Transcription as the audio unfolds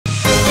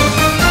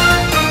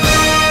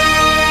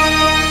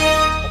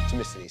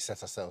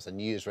set ourselves a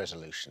New Year's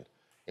resolution.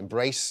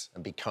 Embrace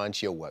and be kind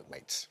to your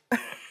workmates.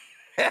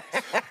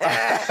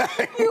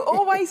 You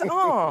always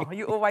are.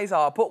 You always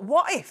are. But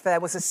what if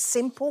there was a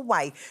simple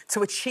way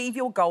to achieve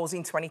your goals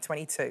in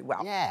 2022?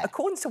 Well,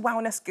 according to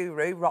wellness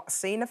guru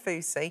Roxie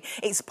Nafousi,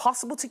 it's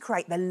possible to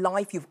create the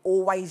life you've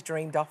always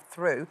dreamed of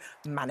through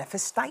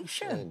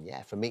manifestation.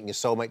 Yeah, from meeting your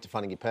soulmate to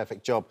finding your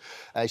perfect job.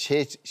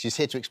 She's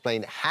here to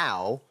explain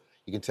how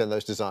you can turn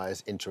those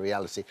desires into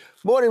reality.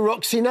 Morning,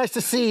 Roxie. Nice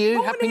to see you.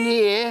 Morning. Happy New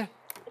Year.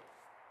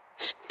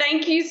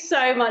 Thank you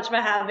so much for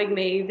having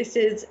me. This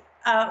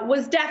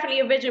was definitely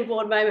a vision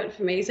board moment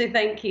for me, so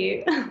thank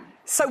you.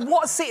 So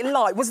what's it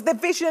like? Was the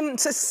vision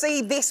to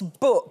see this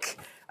book,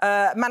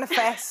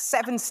 Manifest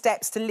 7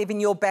 Steps to Living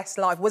Your Best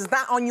Life, was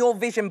that on your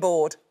vision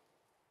board?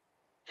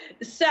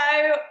 So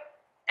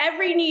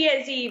every New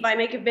Year's Eve, I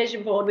make a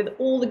vision board with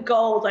all the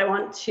goals I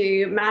want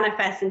to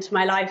manifest into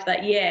my life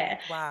that year.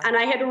 Wow. And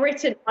I had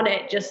written on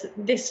it just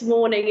this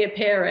morning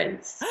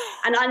appearance.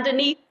 And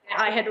underneath it,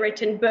 I had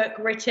written book,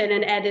 written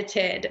and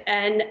edited.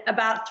 And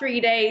about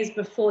 3 days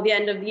before the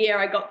end of the year,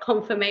 I got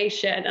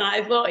confirmation. And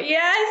I thought,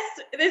 yes,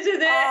 this is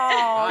it.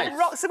 Oh,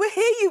 nice. So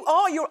here you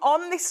are. You're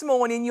on this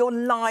morning. You're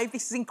live.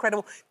 This is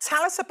incredible.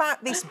 Tell us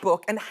about this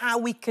book and how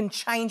we can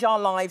change our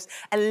lives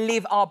and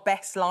live our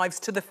best lives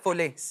to the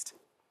fullest.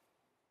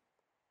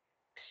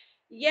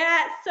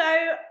 Yeah,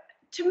 so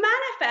to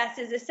manifest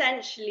is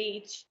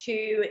essentially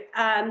to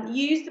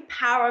use the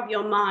power of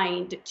your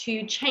mind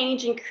to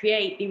change and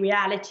create the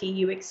reality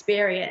you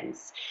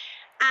experience.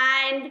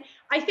 And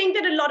I think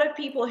that a lot of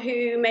people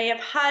who may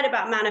have heard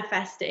about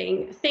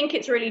manifesting think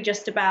it's really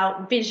just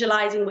about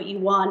visualizing what you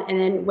want and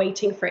then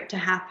waiting for it to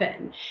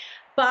happen.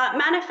 But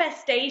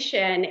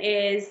manifestation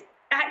is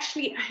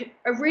actually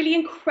a really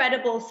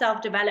incredible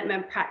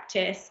self-development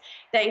practice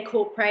that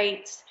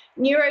incorporates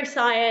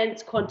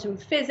neuroscience, quantum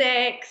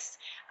physics,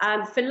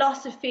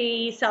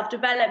 philosophy,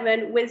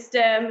 self-development,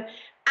 wisdom.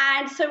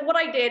 And so what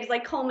I did is I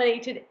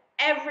culminated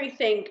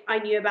everything I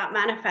knew about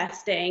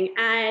manifesting,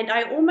 and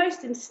I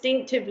almost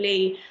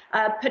instinctively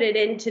put it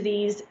into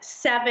these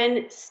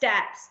 7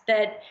 steps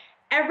that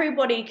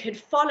everybody could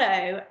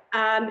follow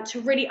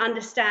to really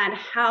understand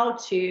how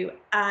to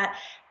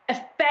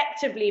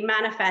effectively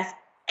manifest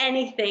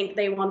anything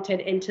they wanted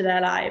into their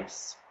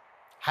lives.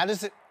 How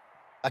does it...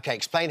 OK,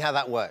 explain how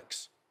that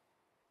works.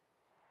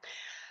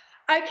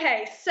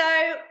 Okay, so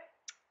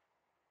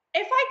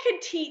if I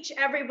could teach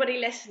everybody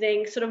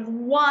listening sort of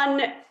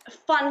one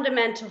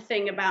fundamental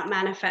thing about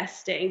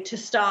manifesting to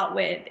start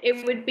with,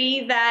 it would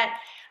be that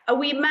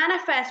we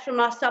manifest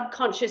from our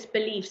subconscious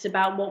beliefs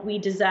about what we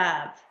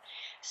deserve.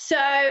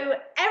 So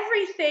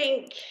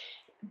everything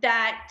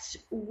that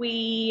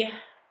we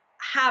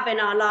have in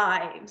our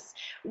lives,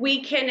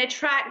 we can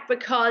attract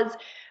because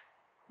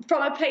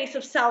from a place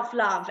of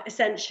self-love,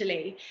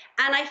 essentially.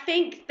 And I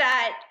think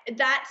that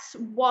that's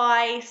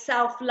why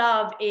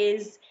self-love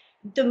is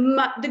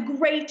the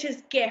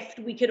greatest gift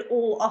we could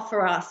all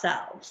offer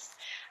ourselves.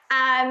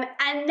 And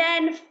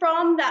then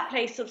from that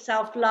place of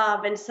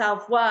self-love and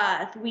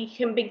self-worth, we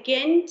can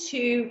begin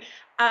to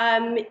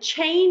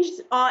change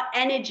our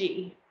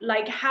energy,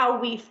 like how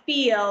we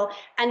feel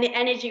and the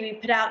energy we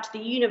put out to the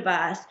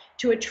universe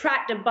to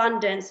attract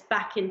abundance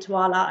back into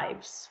our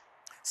lives.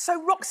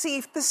 So, Roxie,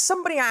 if there's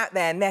somebody out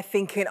there and they're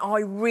thinking, I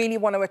really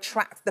want to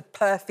attract the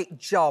perfect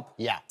job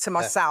to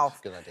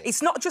myself, good idea.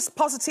 It's not just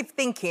positive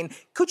thinking.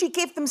 Could you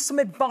give them some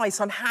advice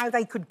on how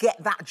they could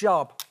get that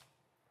job?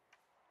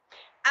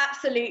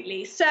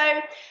 Absolutely.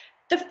 So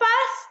the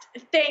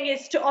first thing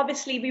is to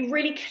obviously be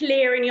really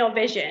clear in your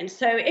vision.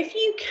 So if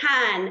you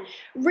can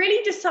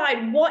really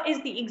decide what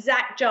is the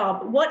exact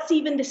job, what's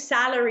even the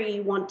salary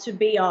you want to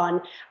be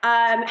on,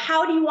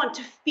 how do you want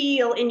to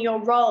feel in your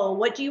role,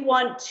 what do you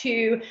want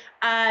to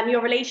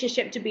your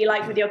relationship to be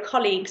like with your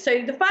colleagues.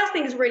 So the first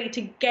thing is really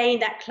to gain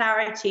that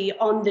clarity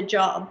on the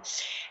job.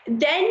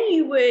 Then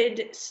you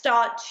would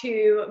start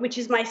to, which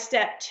is my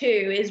step 2,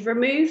 is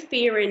remove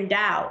fear and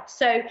doubt.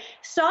 So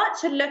start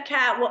to look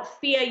at what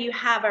fear you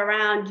have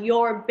around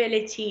your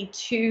ability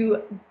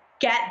to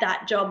get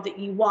that job that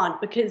you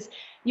want, because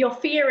your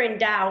fear and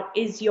doubt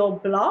is your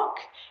block.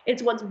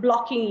 It's what's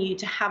blocking you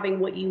to having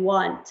what you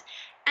want.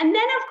 And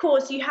then, of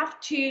course, you have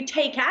to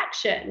take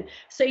action.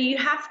 So you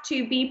have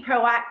to be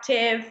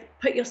proactive,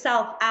 put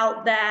yourself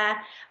out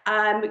there,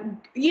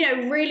 you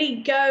know, really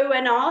go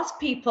and ask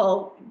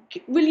people,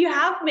 will you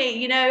have me?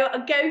 You know,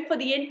 go for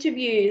the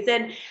interviews.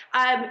 And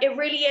it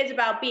really is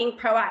about being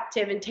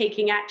proactive and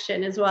taking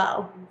action as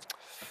well.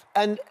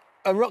 And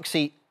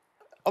Roxie,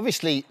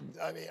 obviously,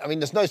 I mean,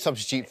 there's no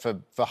substitute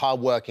for hard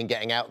work and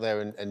getting out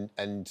there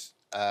and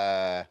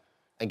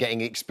getting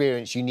the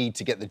experience you need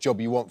to get the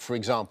job you want, for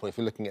example, if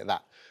we're looking at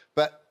that.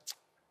 But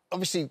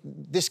obviously,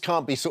 this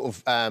can't be sort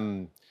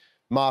of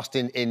masked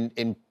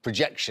in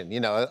projection. You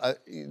know,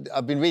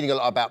 I've been reading a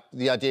lot about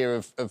the idea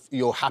of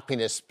your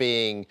happiness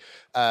being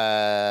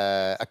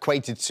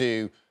equated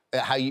to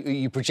how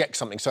you project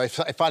something. So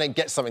if I don't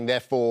get something,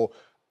 therefore,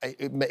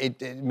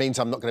 it means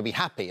I'm not going to be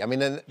happy. I mean,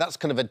 then that's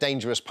kind of a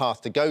dangerous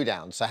path to go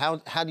down. So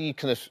how do you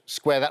kind of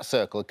square that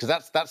circle? Because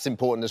that's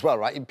important as well,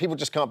 right? People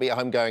just can't be at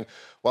home going,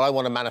 well, I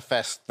want to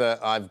manifest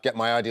that I get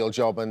my ideal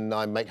job and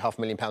I make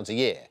 £500,000 a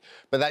year.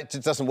 But that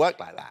just doesn't work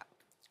like that.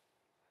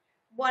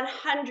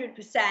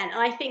 100%.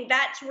 I think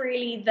that's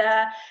really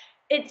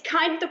it's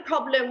kind of the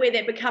problem with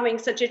it becoming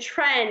such a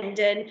trend.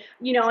 And,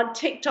 you know, on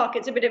TikTok,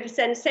 it's a bit of a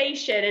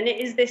sensation. And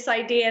it is this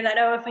idea that,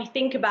 oh, if I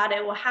think about it,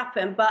 it will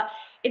happen. But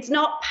it's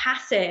not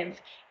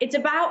passive. It's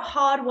about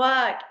hard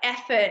work,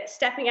 effort,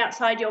 stepping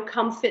outside your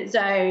comfort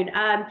zone,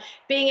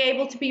 being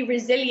able to be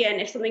resilient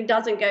if something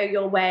doesn't go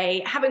your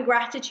way, having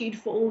gratitude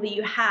for all that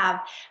you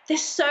have.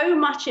 There's so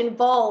much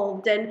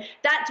involved, and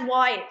that's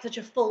why it's such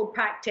a full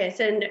practice.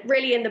 And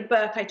really in the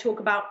book, I talk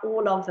about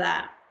all of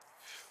that.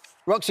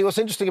 Roxie, what's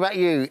interesting about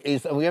you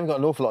is, and we haven't got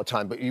an awful lot of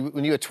time, but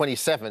when you were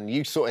 27,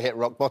 you sort of hit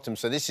rock bottom.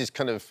 So this is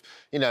kind of,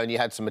 you know, and you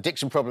had some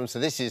addiction problems. So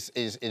this is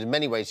in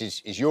many ways,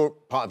 is your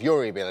part of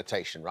your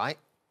rehabilitation, right?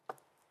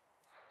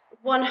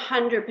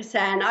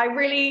 100%. I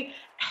really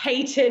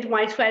hated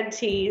my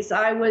 20s.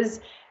 I was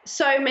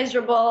so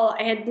miserable.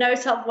 I had no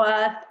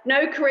self-worth,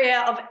 no career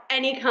of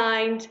any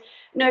kind,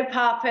 no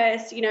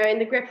purpose, you know, in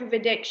the grip of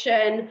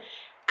addiction.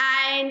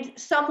 And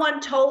someone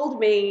told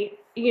me,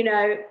 you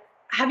know,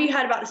 have you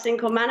heard about this thing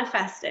called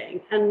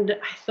manifesting? And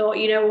I thought,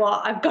 you know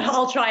what,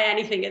 I'll try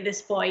anything at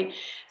this point.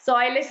 So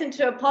I listened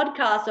to a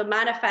podcast of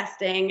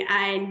manifesting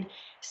and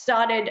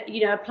started,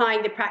 you know,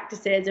 applying the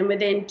practices. And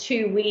within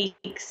 2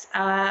 weeks,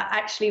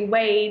 actually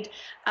Wade,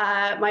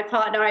 my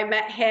partner, I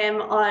met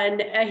him on,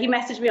 he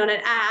messaged me on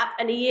an app,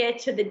 and a year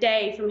to the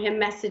day from him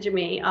messaging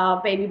me,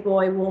 our baby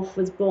boy Wolf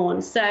was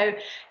born. So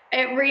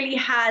it really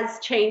has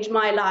changed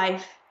my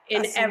life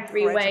in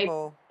every way.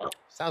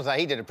 Sounds like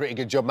he did a pretty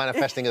good job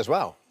manifesting as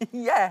well.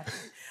 Yeah.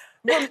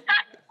 Well,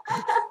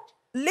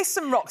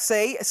 listen,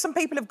 Roxie, some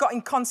people have got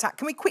in contact.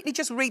 Can we quickly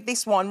just read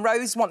this one?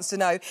 Rose wants to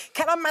know,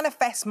 can I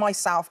manifest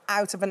myself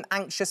out of an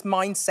anxious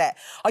mindset?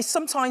 I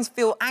sometimes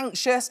feel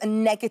anxious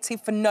and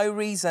negative for no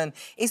reason.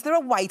 Is there a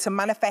way to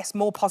manifest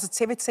more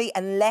positivity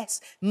and less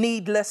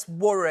needless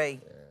worry?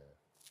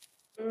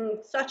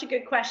 Such a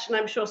good question.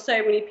 I'm sure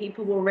so many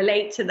people will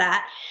relate to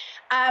that.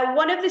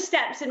 One of the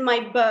steps in my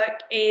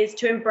book is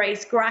to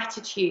embrace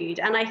gratitude.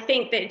 And I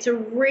think that it's a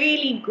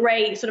really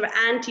great sort of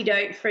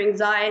antidote for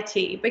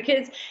anxiety,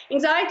 because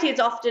anxiety is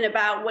often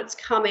about what's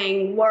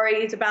coming,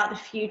 worry is about the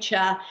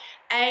future.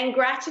 And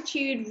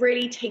gratitude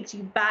really takes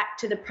you back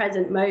to the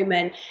present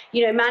moment.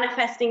 You know,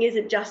 manifesting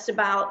isn't just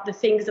about the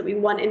things that we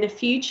want in the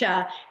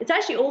future. It's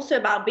actually also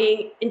about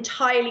being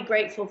entirely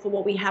grateful for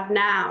what we have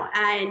now.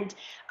 And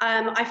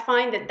I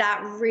find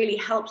that really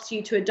helps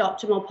you to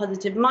adopt a more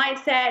positive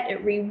mindset.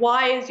 It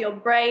rewires your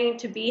brain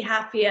to be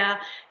happier.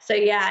 So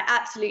yeah,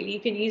 absolutely, you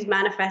can use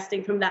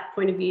manifesting from that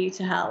point of view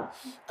to help.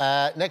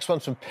 Next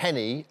one's from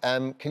Penny.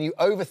 Can you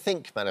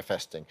overthink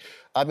manifesting?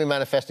 I've been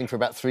manifesting for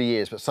about 3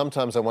 years, but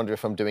sometimes I wonder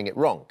if I'm doing it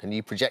wrong. Can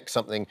you project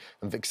something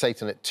and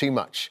fixate on it too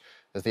much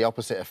as the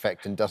opposite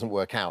effect and doesn't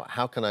work out?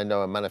 How can I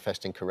know I'm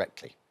manifesting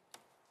correctly?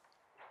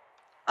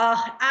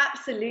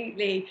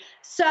 Absolutely.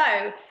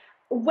 So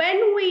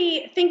when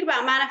we think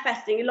about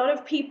manifesting, a lot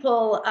of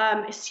people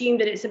assume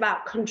that it's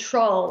about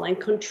control and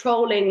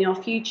controlling your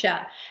future.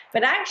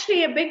 But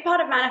actually, a big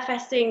part of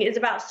manifesting is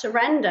about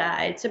surrender.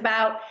 It's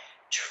about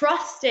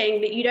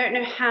trusting that you don't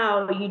know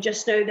how, you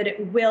just know that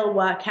it will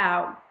work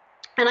out.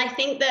 And I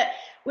think that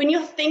when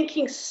you're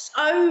thinking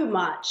so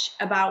much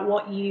about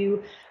what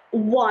you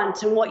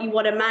want and what you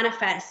want to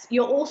manifest,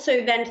 you're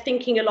also then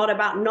thinking a lot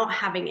about not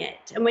having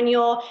it. And when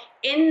you're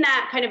in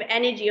that kind of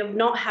energy of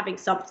not having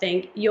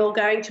something, you're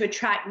going to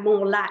attract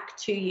more lack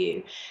to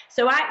you.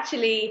 So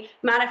actually,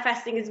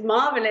 manifesting is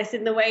marvelous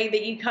in the way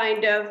that you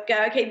kind of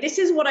go, okay, this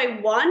is what I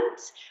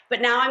want,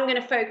 but now I'm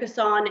going to focus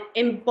on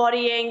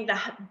embodying the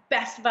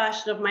best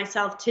version of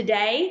myself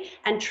today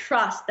and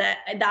trust that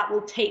that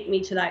will take me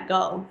to that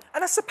goal.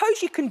 And I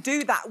suppose you can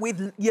do that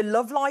with your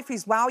love life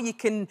as well. You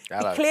can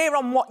be clear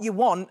on what you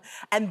want,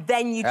 and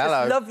then you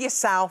just love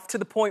yourself to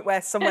the point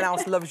where someone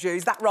else loves you.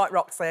 Is that right,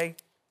 Roxie?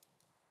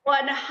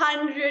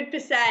 100%.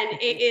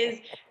 It is,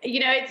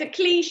 you know, it's a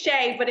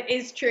cliche, but it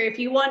is true. If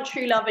you want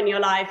true love in your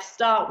life,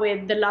 start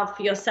with the love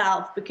for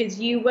yourself, because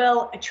you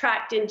will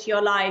attract into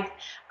your life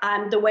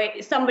the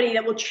way somebody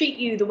that will treat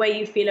you the way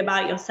you feel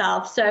about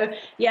yourself. So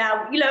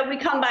yeah, you know, we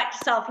come back to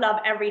self-love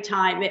every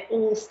time. It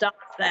all starts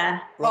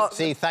there.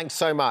 Roxie, thanks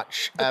so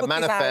much.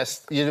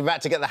 Manifest. You're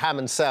about to get the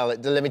Hammond cell.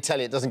 Let me tell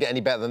you, it doesn't get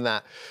any better than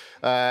that.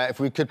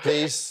 If we could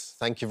please.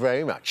 Thank you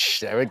very much.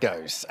 There it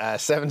goes.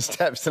 7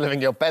 Steps to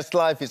Living Your Best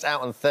Life is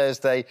out on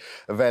Thursday,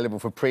 available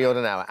for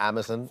pre-order now at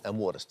Amazon and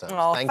Waterstones.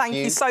 Oh, thank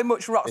you so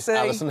much, Roxie. It's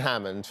Alison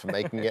Hammond for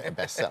making it a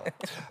bestseller.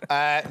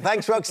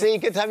 Thanks, Roxie.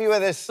 Good to have you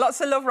with us.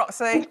 Lots of love,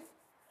 Roxie.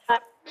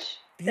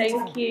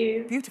 Thank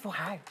you. Beautiful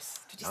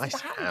house. Did you nice see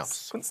the house?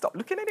 House. Couldn't stop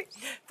looking at it.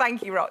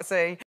 Thank you,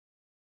 Roxie.